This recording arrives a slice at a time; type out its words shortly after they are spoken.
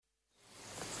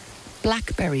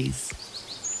Blackberries.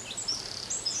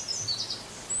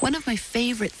 One of my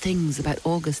favourite things about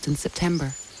August and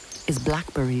September is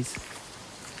blackberries.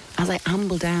 As I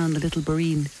amble down the little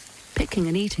boreen, picking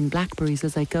and eating blackberries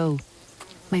as I go,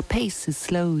 my pace is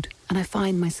slowed and I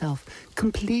find myself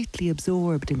completely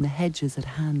absorbed in the hedges at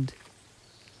hand.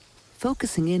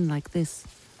 Focusing in like this,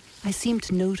 I seem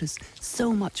to notice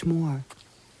so much more.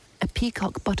 A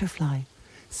peacock butterfly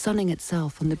sunning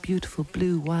itself on the beautiful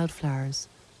blue wildflowers,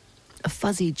 a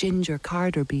fuzzy ginger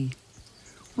carder bee,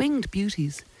 winged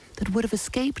beauties that would have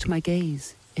escaped my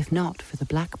gaze if not for the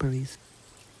blackberries.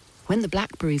 When the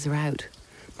blackberries are out,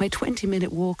 my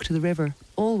 20-minute walk to the river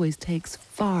always takes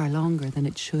far longer than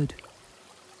it should.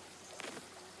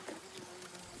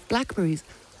 Blackberries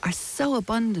are so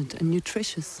abundant and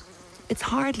nutritious, it's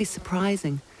hardly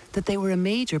surprising that they were a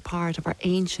major part of our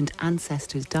ancient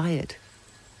ancestors' diet.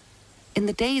 In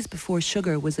the days before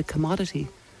sugar was a commodity,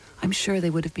 I'm sure they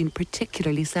would have been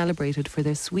particularly celebrated for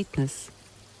their sweetness.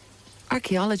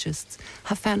 Archaeologists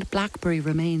have found blackberry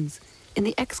remains in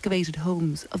the excavated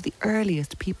homes of the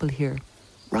earliest people here,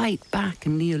 right back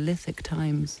in Neolithic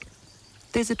times.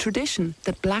 There's a tradition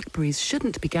that blackberries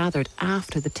shouldn't be gathered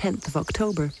after the 10th of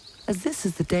October, as this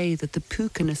is the day that the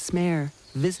Puka na Smare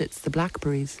visits the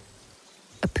blackberries.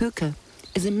 A puka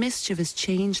is a mischievous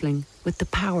changeling with the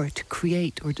power to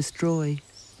create or destroy.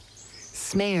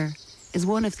 Smare is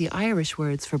one of the Irish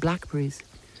words for blackberries,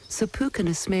 so Puka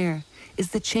na Smare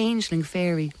is the changeling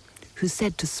fairy who's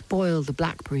said to spoil the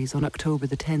blackberries on October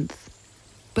the 10th.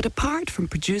 But apart from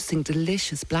producing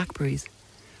delicious blackberries,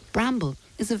 bramble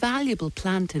is a valuable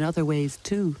plant in other ways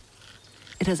too.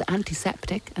 It has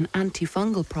antiseptic and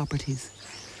antifungal properties,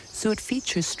 so it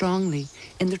features strongly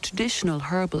in the traditional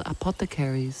herbal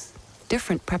apothecaries.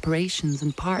 Different preparations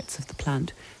and parts of the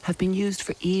plant have been used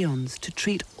for eons to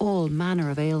treat all manner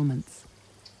of ailments.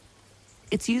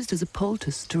 It's used as a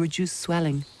poultice to reduce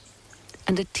swelling,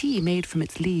 and a tea made from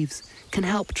its leaves can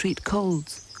help treat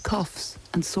colds, coughs,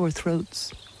 and sore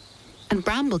throats. And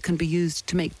bramble can be used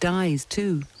to make dyes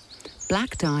too.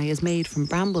 Black dye is made from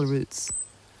bramble roots,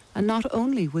 and not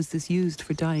only was this used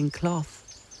for dyeing cloth,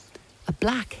 a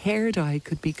black hair dye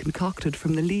could be concocted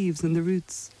from the leaves and the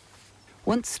roots.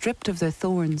 Once stripped of their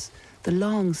thorns, the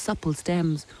long, supple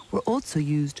stems were also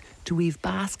used to weave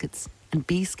baskets and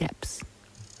bee-skeps.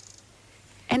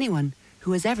 Anyone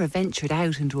who has ever ventured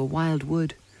out into a wild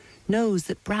wood knows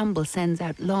that bramble sends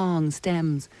out long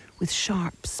stems with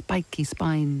sharp, spiky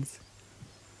spines.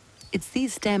 It's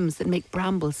these stems that make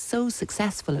bramble so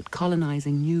successful at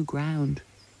colonizing new ground.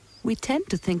 We tend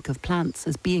to think of plants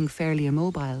as being fairly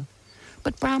immobile,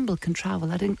 but bramble can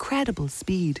travel at incredible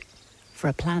speed for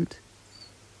a plant.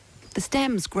 The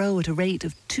stems grow at a rate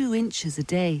of 2 inches a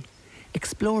day,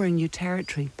 exploring new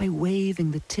territory by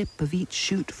waving the tip of each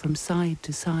shoot from side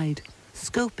to side,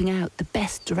 scoping out the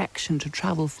best direction to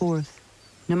travel forth.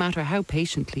 No matter how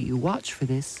patiently you watch for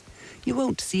this, you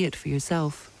won't see it for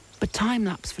yourself, but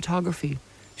time-lapse photography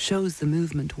shows the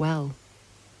movement well.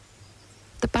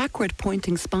 The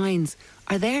backward-pointing spines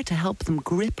are there to help them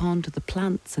grip onto the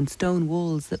plants and stone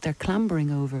walls that they're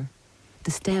clambering over. The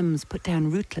stems put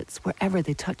down rootlets wherever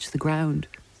they touch the ground,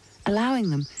 allowing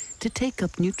them to take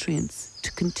up nutrients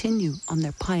to continue on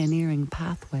their pioneering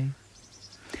pathway.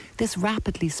 This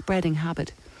rapidly spreading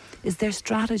habit is their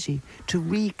strategy to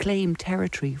reclaim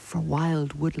territory for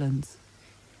wild woodlands.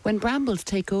 When brambles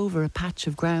take over a patch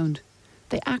of ground,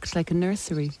 they act like a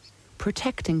nursery,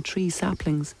 protecting tree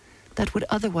saplings that would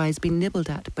otherwise be nibbled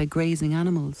at by grazing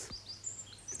animals.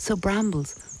 So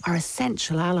brambles are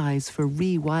essential allies for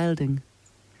rewilding.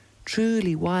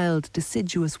 Truly wild,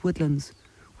 deciduous woodlands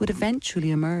would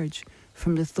eventually emerge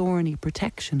from the thorny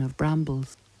protection of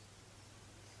brambles.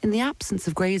 In the absence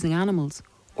of grazing animals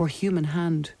or human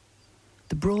hand,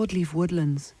 the broadleaf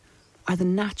woodlands are the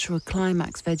natural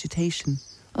climax vegetation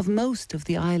of most of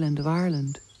the island of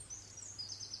Ireland.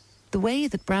 The way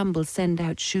that brambles send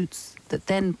out shoots that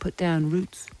then put down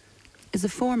roots is a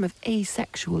form of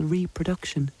asexual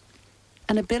reproduction,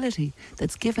 an ability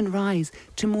that's given rise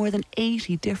to more than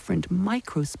 80 different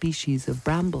microspecies of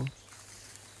bramble.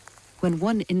 When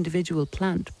one individual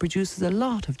plant produces a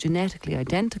lot of genetically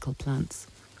identical plants,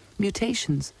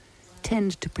 mutations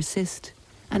tend to persist,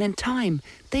 and in time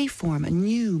they form a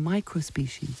new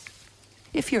microspecies.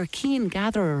 If you're a keen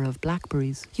gatherer of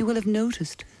blackberries, you will have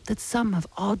noticed that some have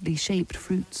oddly shaped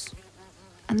fruits,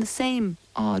 and the same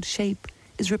odd shape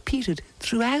is repeated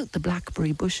throughout the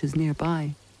blackberry bushes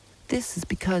nearby. This is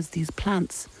because these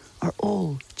plants are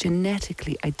all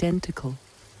genetically identical.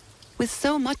 With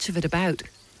so much of it about,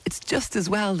 it's just as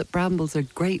well that brambles are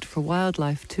great for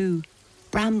wildlife too.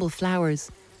 Bramble flowers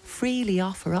freely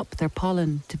offer up their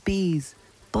pollen to bees,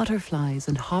 butterflies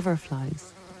and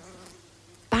hoverflies.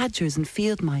 Badgers and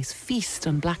field mice feast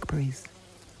on blackberries.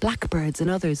 Blackbirds and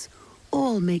others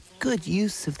all make good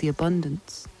use of the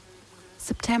abundance.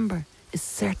 September is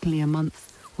certainly a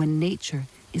month when nature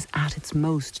is at its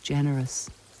most generous.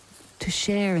 To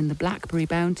share in the blackberry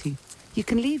bounty, you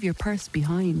can leave your purse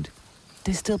behind.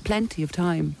 There's still plenty of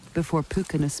time before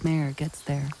Puka na Smare gets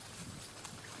there.